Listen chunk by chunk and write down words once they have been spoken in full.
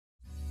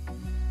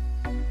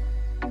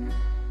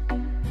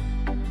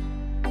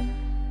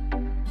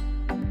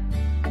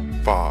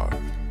5,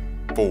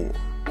 4,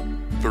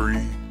 3,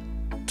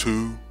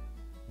 2,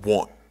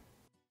 1.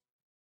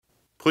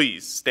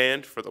 Please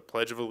stand for the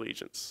Pledge of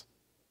Allegiance.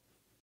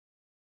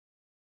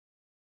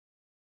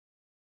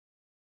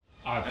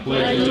 I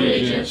pledge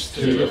allegiance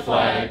to the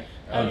flag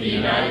of the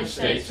United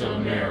States of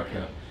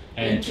America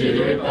and to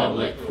the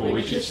republic for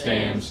which it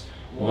stands,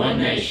 one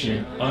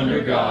nation,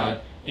 under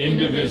God,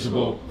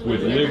 indivisible,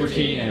 with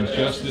liberty and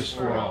justice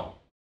for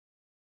all.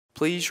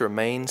 Please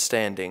remain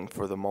standing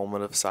for the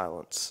moment of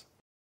silence.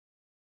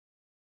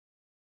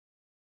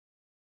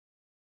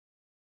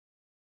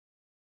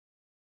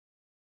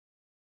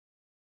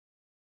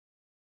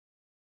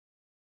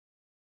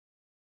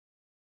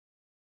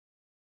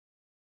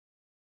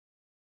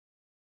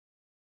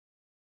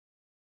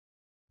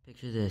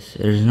 Picture this.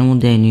 It is a normal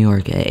day in New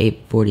York at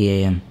 8:40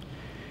 a.m.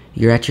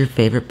 You're at your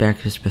favorite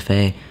breakfast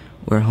buffet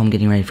or at home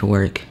getting ready for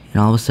work,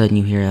 and all of a sudden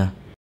you hear a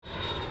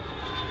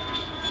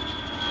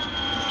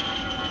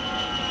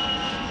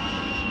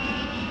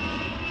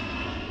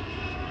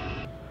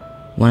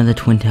one of the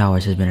Twin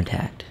Towers has been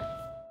attacked.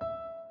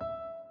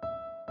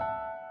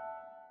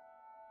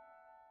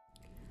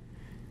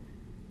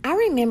 I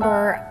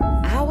remember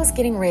I was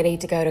getting ready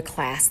to go to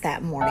class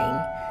that morning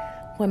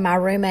when my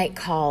roommate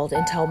called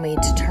and told me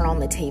to turn on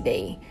the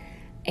TV.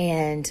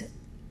 And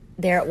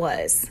there it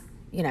was,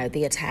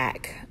 the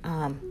attack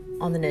on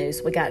the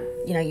news. We got,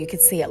 you could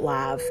see it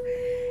live.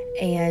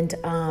 And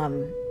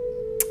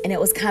it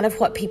was kind of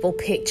what people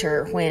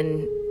picture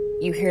when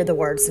you hear the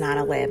words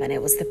 9/11.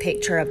 It was the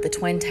picture of the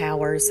Twin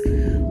Towers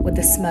with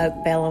the smoke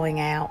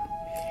bellowing out.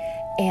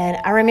 And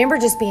I remember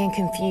just being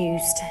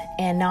confused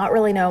and not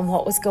really knowing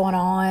what was going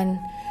on,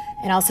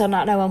 and also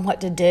not knowing what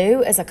to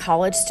do as a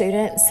college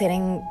student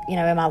sitting,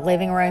 in my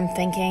living room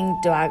thinking,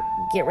 do I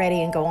get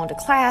ready and go on to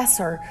class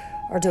or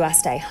do I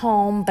stay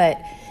home? But,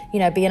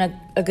 being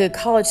a good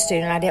college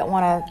student, I didn't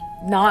want to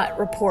not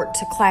report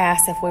to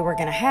class if we were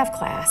going to have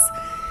class.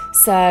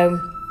 So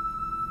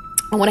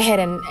I went ahead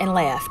and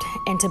left.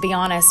 And to be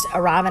honest,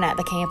 arriving at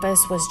the campus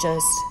was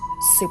just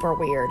super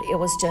weird. It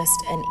was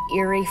just an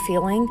eerie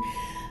feeling.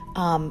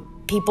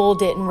 People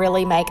didn't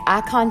really make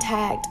eye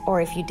contact,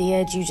 or if you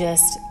did, you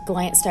just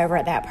glanced over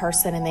at that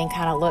person and then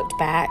kind of looked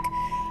back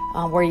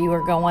where you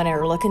were going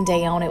or looking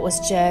down. It was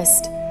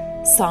just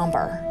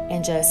somber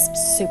and just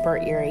super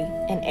eerie,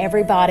 and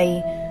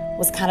everybody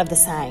was kind of the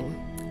same.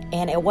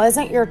 And it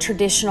wasn't your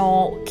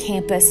traditional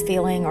campus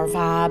feeling or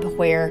vibe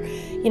where,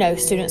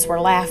 students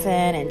were laughing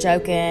and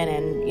joking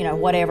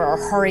and, whatever, or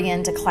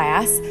hurrying to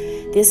class.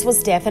 This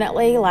was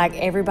definitely like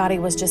everybody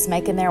was just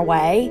making their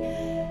way,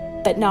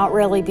 but not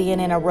really being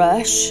in a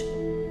rush.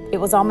 It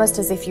was almost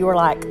as if you were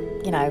like,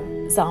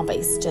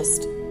 zombies,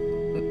 just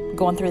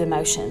going through the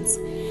motions.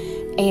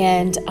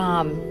 And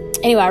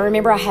anyway, I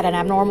remember I had an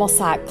abnormal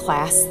psych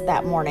class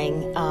that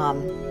morning.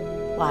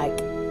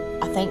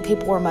 I think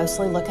people were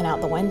mostly looking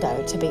out the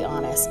window, to be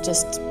honest,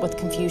 just with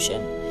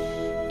confusion.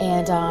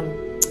 And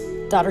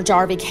Dr.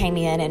 Jarvie came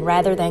in, and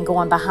rather than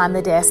going behind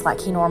the desk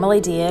like he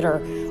normally did or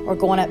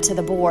going up to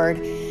the board,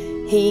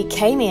 he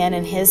came in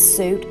his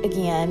suit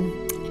again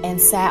and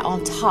sat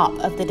on top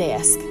of the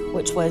desk,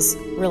 which was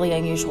really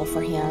unusual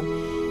for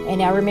him.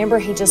 And I remember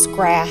he just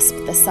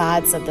grasped the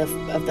sides of the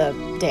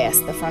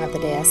desk, the front of the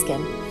desk,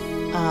 and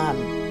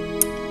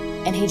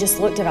he just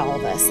looked at all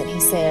of us and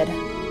he said,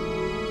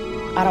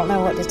 "I don't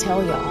know what to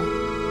tell y'all."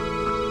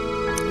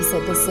 He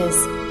said, "This is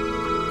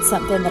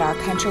something that our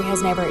country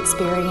has never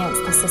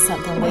experienced. This is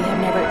something we have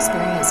never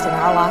experienced in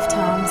our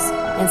lifetimes."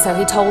 And so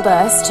he told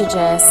us to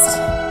just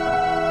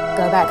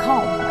go back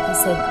home. He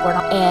said, "We're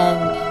not,"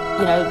 and,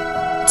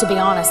 to be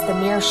honest, the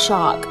mere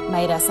shock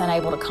made us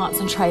unable to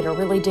concentrate or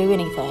really do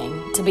anything.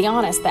 To be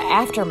honest, the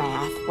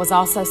aftermath was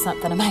also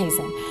something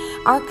amazing.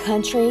 Our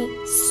country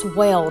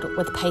swelled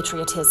with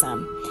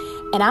patriotism,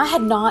 and I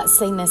had not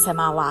seen this in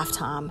my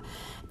lifetime.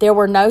 There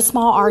were no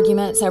small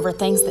arguments over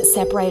things that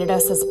separated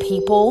us as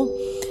people.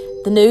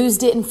 The news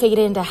didn't feed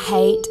into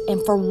hate,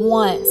 and for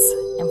once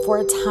and for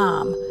a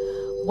time,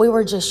 we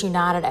were just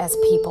united as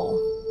people,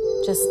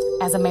 just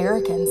as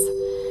Americans.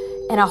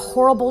 And a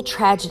horrible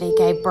tragedy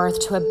gave birth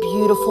to a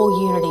beautiful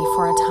unity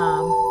for a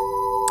time.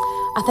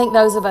 I think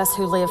those of us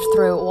who lived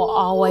through it will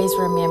always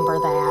remember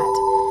that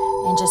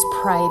and just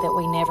pray that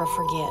we never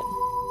forget.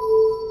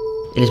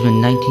 It has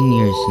been 19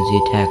 years since the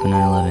attack on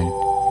 9/11,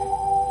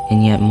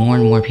 and yet more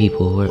and more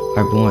people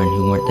are born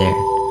who weren't there.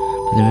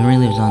 But the memory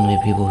lives on with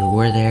people who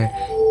were there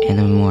and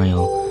the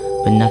memorial,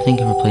 but nothing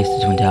can replace the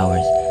Twin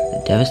Towers.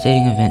 The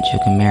devastating event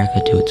shook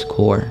America to its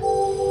core.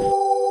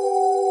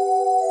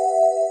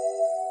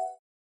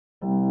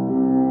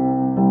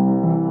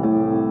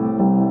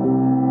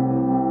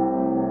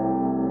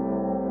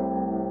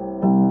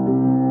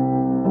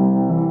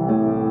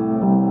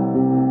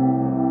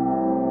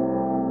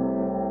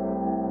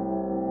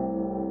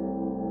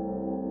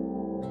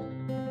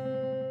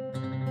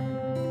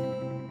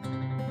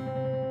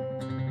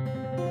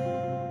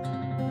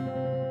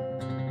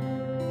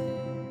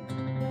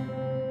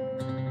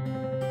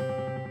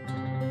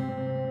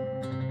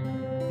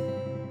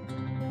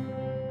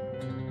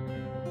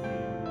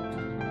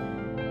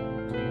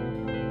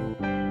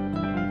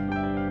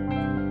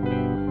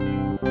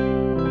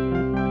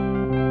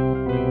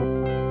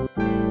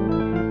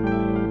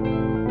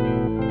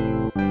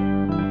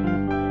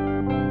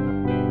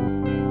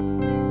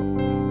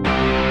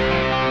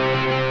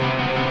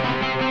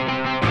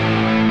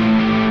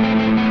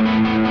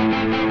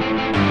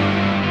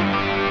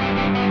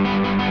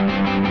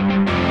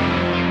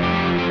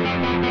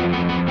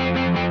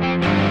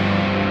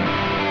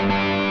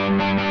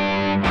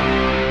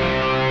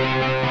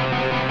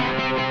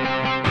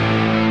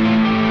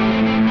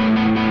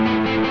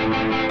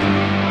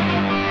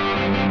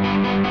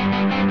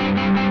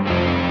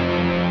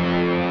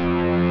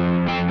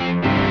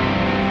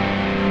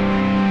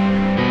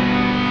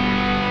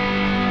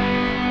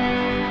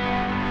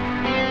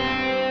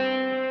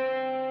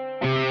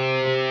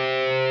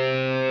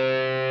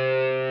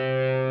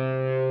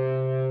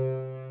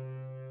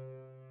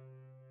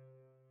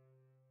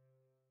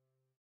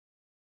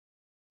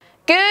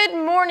 Good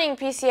morning,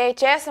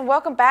 PCHS, and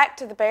welcome back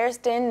to the Bears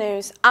Den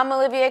News. I'm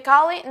Olivia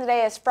Colley, and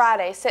today is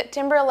Friday,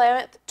 September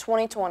 11th,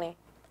 2020.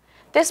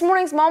 This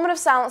morning's moment of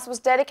silence was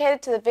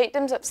dedicated to the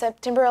victims of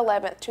September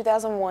 11th,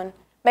 2001.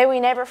 May we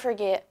never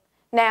forget.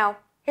 Now,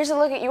 here's a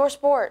look at your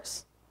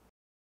sports.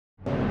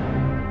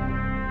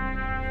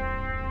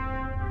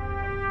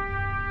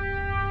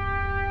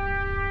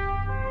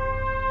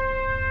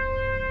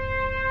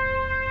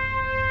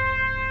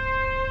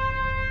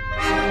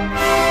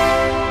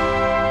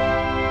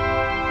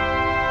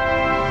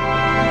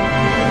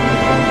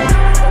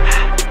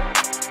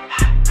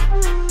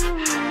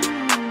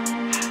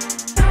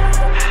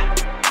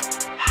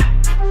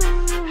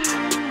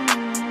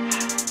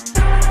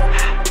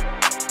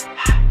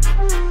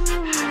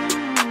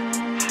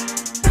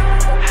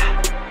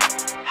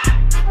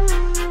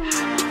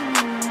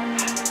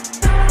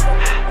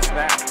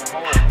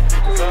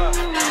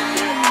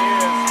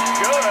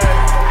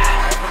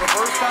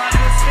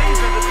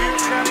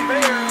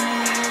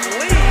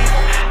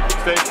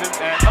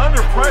 And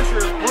under pressure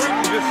is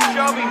Bruton just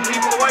shoving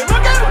people away.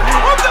 Look at it!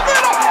 Up the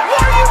middle! What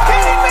are you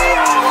kidding me?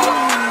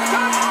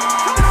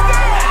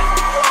 Touchdown!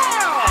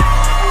 Wow!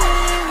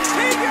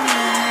 He just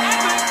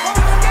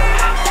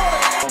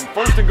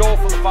first and goal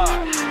from the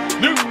 5.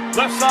 Newton,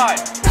 left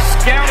side,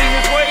 scouting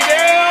his way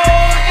down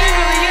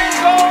into the end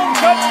zone.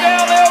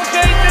 Touchdown,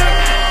 L.J. Newton.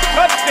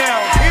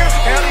 Touchdown, Pierce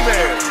County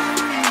Bears.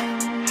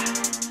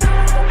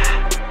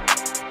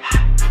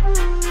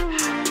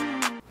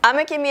 I'm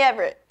McKinney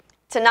Everett.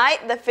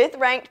 Tonight, the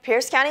 5th-ranked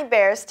Pierce County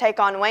Bears take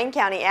on Wayne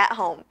County at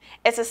home.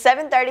 It's a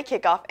 7:30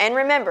 kickoff, and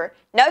remember,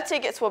 no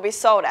tickets will be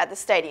sold at the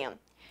stadium.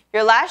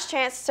 Your last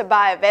chance to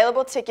buy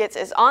available tickets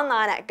is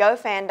online at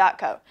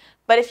gofan.co.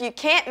 But if you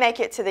can't make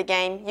it to the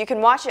game, you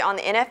can watch it on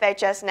the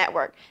NFHS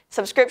network.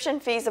 Subscription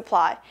fees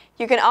apply.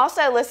 You can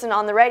also listen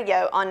on the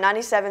radio on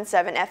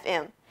 97.7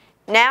 FM.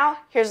 Now,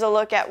 here's a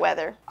look at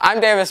weather.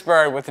 I'm Davis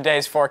Bird with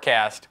today's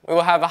forecast. We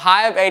will have a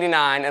high of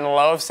 89 and a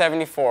low of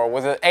 74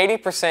 with an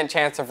 80%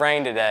 chance of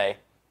rain today.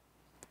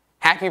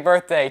 Happy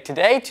birthday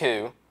today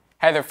to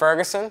Heather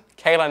Ferguson,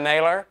 Kayla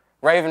Naylor,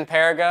 Raven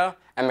Perigo,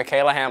 and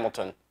Michaela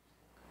Hamilton.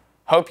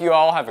 Hope you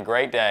all have a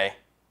great day.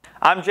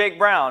 I'm Jake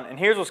Brown, and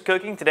here's what's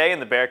cooking today in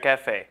the Bear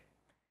Cafe.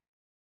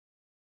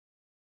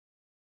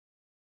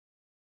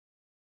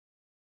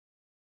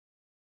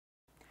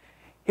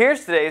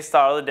 Here's today's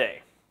thought of the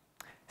day.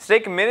 Stay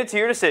committed to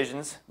your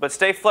decisions, but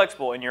stay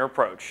flexible in your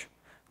approach.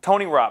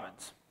 Tony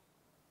Robbins.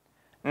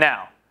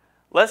 Now,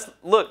 let's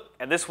look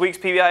at this week's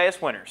PBIS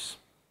winners.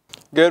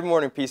 Good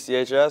morning,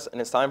 PCHS,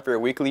 and it's time for your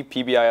weekly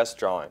PBIS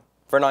drawing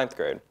for 9th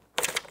grade.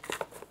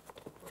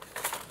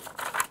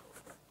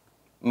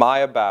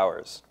 Maya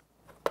Bowers.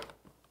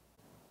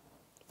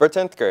 For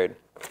 10th grade,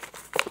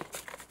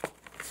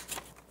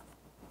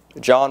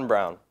 John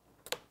Brown.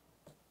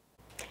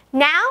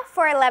 Now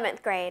for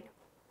 11th grade.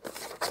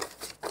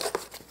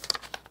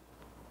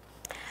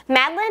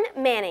 Madeline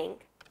Manning.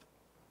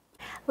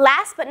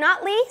 Last but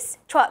not least,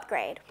 12th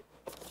grade.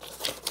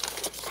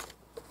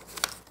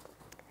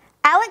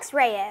 Alex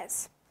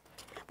Reyes.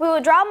 We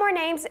will draw more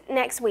names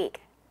next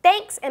week.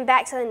 Thanks, and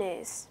back to the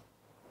news.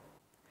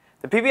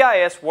 The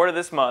PBIS word of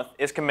this month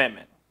is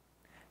commitment.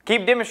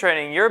 Keep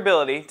demonstrating your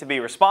ability to be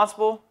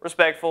responsible,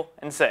 respectful,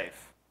 and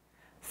safe.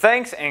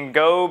 Thanks, and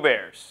go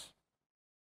Bears!